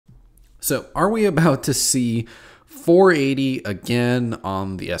So are we about to see 480 again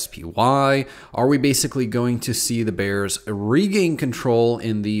on the SPY? Are we basically going to see the bears regain control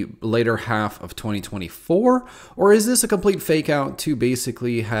in the later half of 2024? Or is this a complete fake out to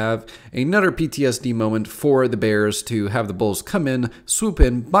basically have another PTSD moment for the bears to have the bulls come in, swoop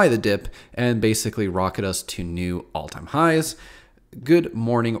in, buy the dip, and basically rocket us to new all-time highs? Good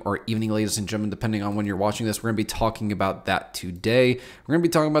morning or evening, ladies and gentlemen, depending on when you're watching this. We're going to be talking about that today. We're going to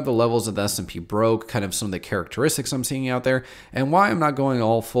be talking about the levels that the S&P broke, kind of some of the characteristics I'm seeing out there, and why I'm not going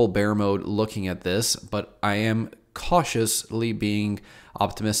all full bear mode looking at this, but I am cautiously being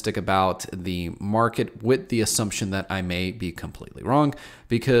optimistic about the market with the assumption that I may be completely wrong,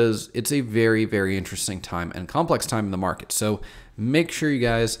 because it's a very, very interesting time and complex time in the market. So make sure you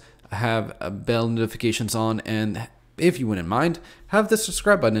guys have bell notifications on, and if you wouldn't mind, have the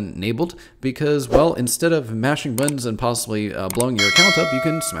subscribe button enabled, because, well, instead of mashing buttons and possibly blowing your account up, you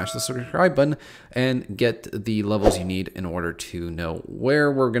can smash the subscribe button and get the levels you need in order to know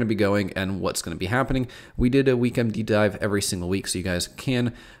where we're going to be going and what's going to be happening. We did a weekend deep dive every single week, so you guys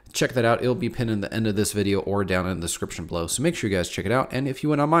can check that out. It'll be pinned in the end of this video or down in the description below. So make sure you guys check it out. And if you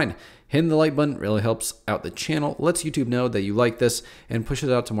would not mind, hitting the like button really helps out the channel, lets YouTube know that you like this, and pushes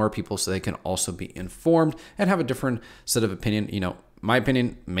it out to more people so they can also be informed and have a different set of opinion. You know, my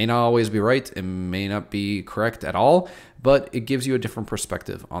opinion may not always be right. It may not be correct at all, but it gives you a different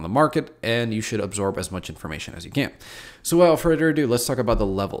perspective on the market, and you should absorb as much information as you can. So without further ado, let's talk about the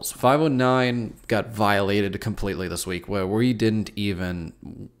levels. 509 got violated completely this week, where we didn't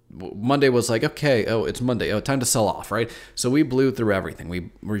even... Monday was like, okay, oh, it's Monday. Oh, time to sell off, right? So we blew through everything. We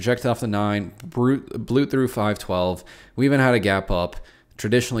rejected off the 9, blew through 512. We even had a gap up.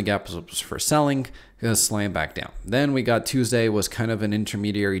 Traditionally, gap was for selling, gonna slam back down. Then we got Tuesday was kind of an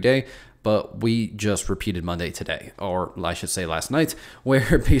intermediary day, but we just repeated Monday today, or I should say last night,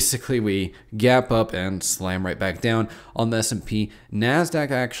 where basically we gap up and slam right back down on the S&P.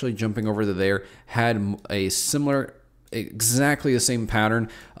 NASDAQ actually jumping over to there had a similar, exactly the same pattern,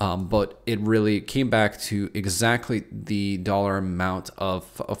 but it really came back to exactly the dollar amount of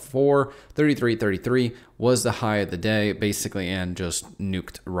 433.33 was the high of the day, basically, and just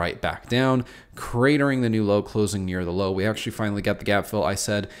nuked right back down, cratering the new low, closing near the low. We actually finally got the gap fill. I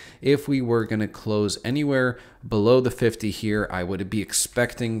said if we were going to close anywhere below the 50 here, I would be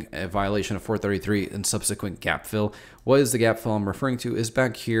expecting a violation of 433 and subsequent gap fill. What is the gap fill I'm referring to is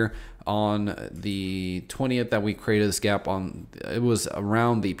back here on the 20th that we created this gap on. It was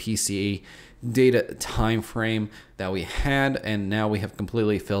around the PCA data time frame that we had, and now we have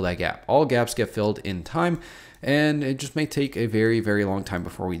completely filled that gap. All gaps get filled in time, and it just may take a very, very long time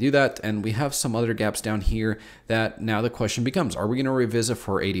before we do that. And we have some other gaps down here that now the question becomes, are we going to revisit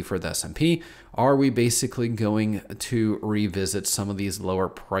 480 for the S&P? Are we basically going to revisit some of these lower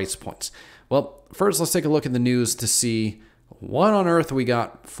price points? Well, first let's take a look at the news to see what on earth we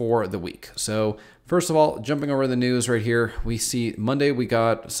got for the week. So first of all, jumping over the news right here, we see Monday we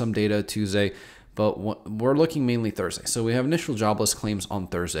got some data, Tuesday, but we're looking mainly Thursday. So we have initial jobless claims on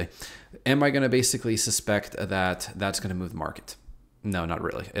Thursday. Am I going to basically suspect that that's going to move the market? No, not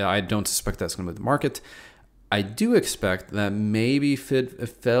really. I don't suspect that's going to move the market. I do expect that maybe Fed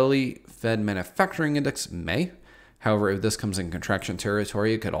manufacturing index may. However, if this comes in contraction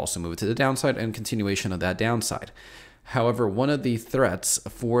territory, it could also move to the downside and continuation of that downside. However, one of the threats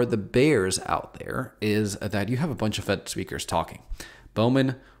for the bears out there is that you have a bunch of Fed speakers talking.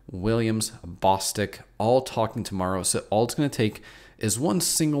 Bowman, Williams, Bostic, all talking tomorrow. So all it's going to take is one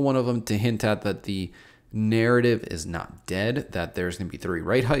single one of them to hint at that the narrative is not dead, that there's going to be 3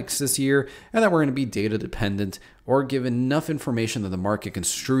 rate hikes this year, and that we're going to be data dependent, or give enough information that the market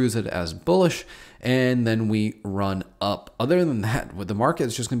construes it as bullish, and then we run up. Other than that, the market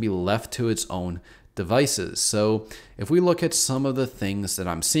is just going to be left to its own devices. So if we look at some of the things that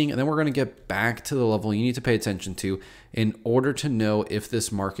I'm seeing, and then we're going to get back to the level you need to pay attention to in order to know if this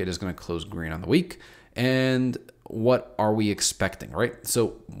market is going to close green on the week, and what are we expecting, right?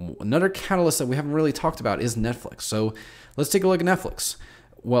 So another catalyst that we haven't really talked about is Netflix. So let's take a look at Netflix.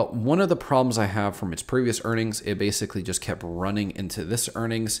 Well, one of the problems I have from its previous earnings, it basically just kept running into this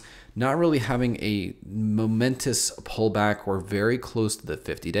earnings, not really having a momentous pullback or very close to the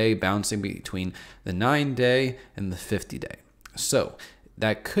 50-day, bouncing between the 9-day and the 50-day. So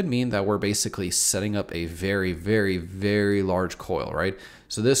that could mean that we're basically setting up a very, very, very large coil, right?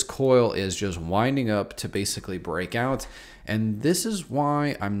 So this coil is just winding up to basically break out. And this is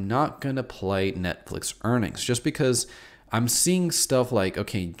why I'm not going to play Netflix earnings, just because I'm seeing stuff like,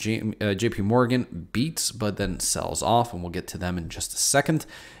 okay, JP Morgan beats, but then sells off, and we'll get to them in just a second.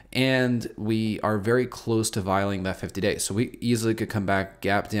 and we are very close to violating that 50 days. So we easily could come back,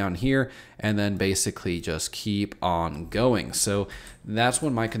 gap down here, and then basically just keep on going. So that's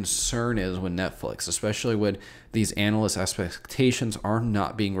what my concern is with Netflix, especially with these analyst expectations are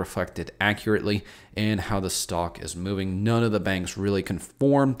not being reflected accurately in how the stock is moving. None of the banks really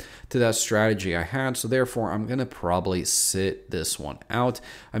conform to that strategy I had. So therefore, I'm going to probably sit this one out.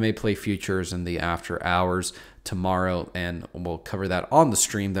 I may play futures in the after hours tomorrow, and we'll cover that on the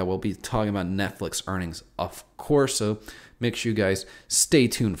stream that we'll be talking about Netflix earnings, of course. So make sure you guys stay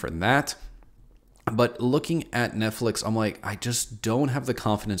tuned for that. But looking at Netflix, I'm like, I just don't have the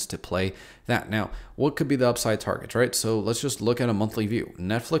confidence to play that. Now, what could be the upside targets, right? So let's just look at a monthly view.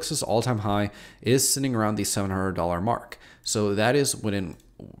 Netflix's all-time high is sitting around the $700 mark. So that is within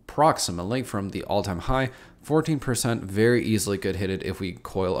approximately from the all-time high, 14%, very easily could hit it if we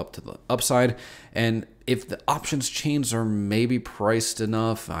coil up to the upside. And if the options chains are maybe priced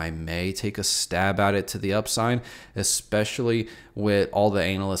enough, I may take a stab at it to the upside, especially with all the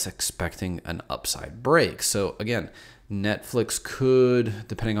analysts expecting an upside break. So again, Netflix could,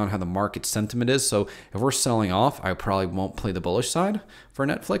 depending on how the market sentiment is. So if we're selling off, I probably won't play the bullish side for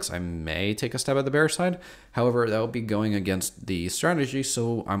Netflix. I may take a stab at the bear side. However, that will be going against the strategy.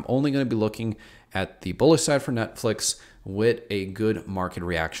 So I'm only going to be looking at the bullish side for Netflix with a good market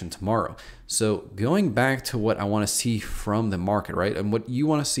reaction tomorrow. So going back to what I want to see from the market, right? And what you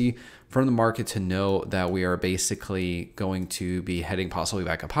want to see from the market to know that we are basically going to be heading possibly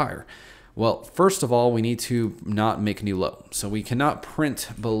back up higher. Well, first of all, we need to not make a new low. So we cannot print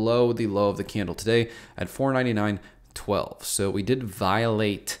below the low of the candle today at 499.12. So we did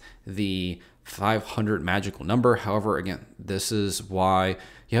violate the 500 magical number. However, again, this is why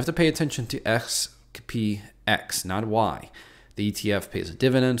you have to pay attention to SPX, not Y. The ETF pays a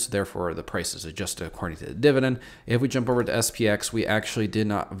dividend, so therefore the price is adjusted according to the dividend. If we jump over to SPX, we actually did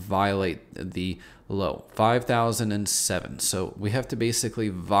not violate the low, 5,007. So we have to basically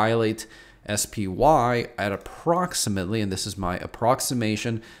violate SPY at approximately, and this is my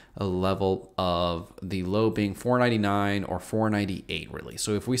approximation, a level of the low being 499 or 498 really.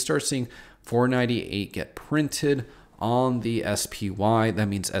 So if we start seeing 498 get printed on the SPY, that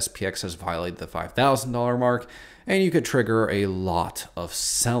means SPX has violated the $5,000 mark, and you could trigger a lot of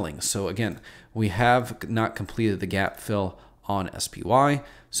selling. So again, we have not completed the gap fill on SPY,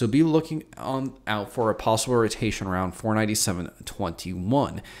 so be looking out for a possible rotation around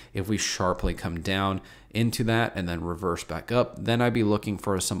 497.21. If we sharply come down into that and then reverse back up, then I'd be looking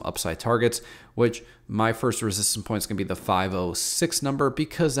for some upside targets, which my first resistance point is going to be the 506 number,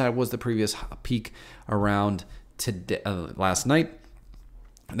 because that was the previous peak around today, last night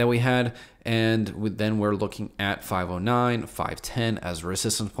that we had, and then we're looking at 509, 510 as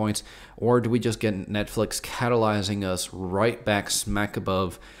resistance points. Or do we just get Netflix catalyzing us right back smack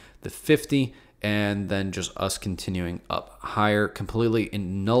above the 50, and then just us continuing up higher, completely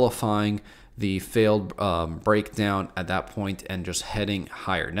nullifying the failed breakdown at that point and just heading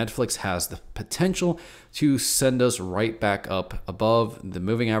higher? Netflix has the potential to send us right back up above the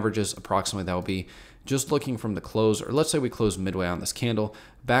moving averages. Approximately that will be just looking from the close, or let's say we close midway on this candle,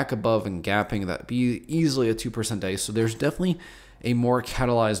 back above and gapping, that'd be easily a 2% day. So there's definitely a more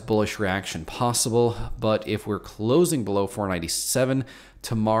catalyzed bullish reaction possible. But if we're closing below 497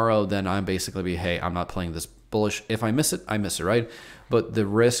 tomorrow, then I'm basically be, hey, I'm not playing this bullish. If I miss it, I miss it, right? But the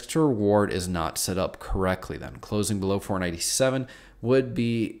risk to reward is not set up correctly then. Closing below 497 would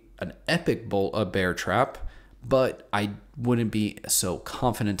be an epic bear trap, but I wouldn't be so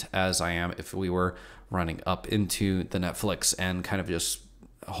confident as I am if we were running up into the Netflix and kind of just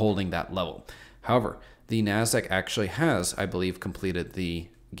holding that level. However, the NASDAQ actually has, I believe, completed the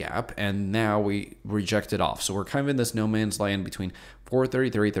gap, and now we reject it off. So we're kind of in this no man's land between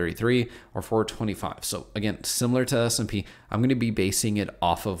 433.33 or 425. So again, similar to S&P, I'm going to be basing it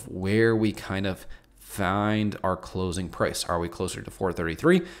off of where we kind of find our closing price. Are we closer to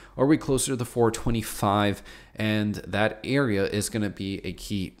 433 or are we closer to the 425? And that area is going to be a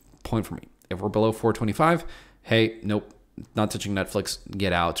key point for me. If we're below 425, hey, nope, not touching Netflix,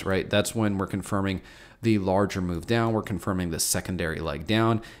 get out, right? That's when we're confirming the larger move down. We're confirming the secondary leg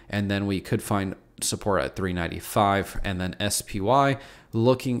down, and then we could find support at 395, and then SPY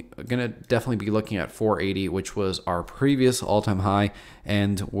gonna definitely be looking at 480, which was our previous all-time high,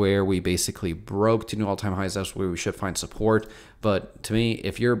 and where we basically broke to new all-time highs. That's where we should find support. But to me,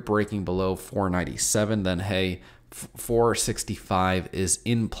 if you're breaking below 497, then hey, 465 is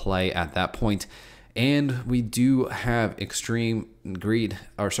in play at that point. And we do have extreme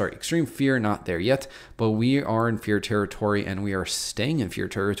fear, not there yet, but we are in fear territory and we are staying in fear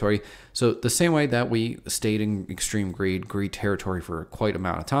territory. So the same way that we stayed in extreme greed territory for quite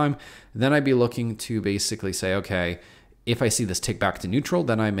amount of time, then I'd be looking to basically say, okay, if I see this tick back to neutral,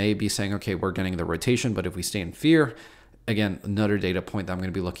 then I may be saying, okay, we're getting the rotation. But if we stay in fear, again, another data point that I'm going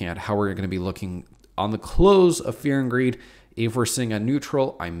to be looking at, how we're going to be looking on the close of fear and greed. If we're sitting at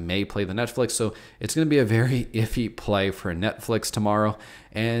neutral, I may play the Netflix. So it's going to be a very iffy play for Netflix tomorrow.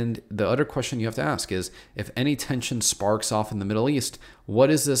 And the other question you have to ask is, if any tension sparks off in the Middle East, what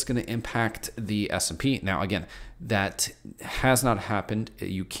is this going to impact the S&P? Now, again, that has not happened.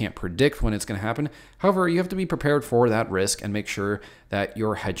 You can't predict when it's going to happen. However, you have to be prepared for that risk and make sure that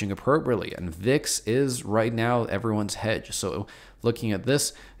you're hedging appropriately. And VIX is right now everyone's hedge. So looking at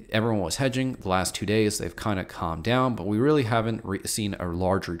this, everyone was hedging the last 2 days. They've kind of calmed down, but we really haven't seen a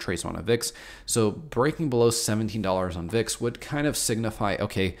large retracement on VIX. So breaking below $17 on VIX would kind of signify,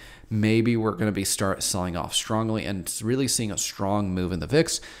 okay, maybe we're going to be start selling off strongly, and really seeing a strong move in the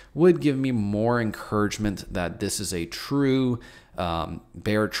VIX would give me more encouragement that this is a true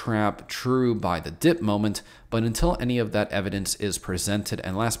bear trap, true buy the dip moment. But until any of that evidence is presented,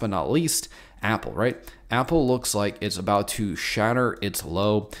 and last but not least, Apple, right? Apple looks like it's about to shatter its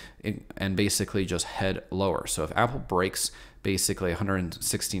low and basically just head lower. So if Apple breaks basically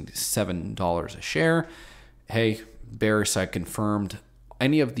 $167 a share, hey, bearish side confirmed.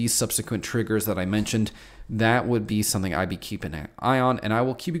 Any of these subsequent triggers that I mentioned, that would be something I'd be keeping an eye on, and I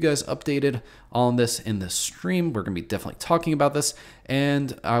will keep you guys updated on this in the stream. We're going to be definitely talking about this,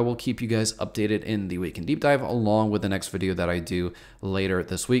 and I will keep you guys updated in the weekend deep dive along with the next video that I do later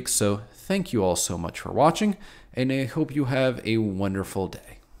this week. So thank you all so much for watching, and I hope you have a wonderful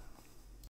day.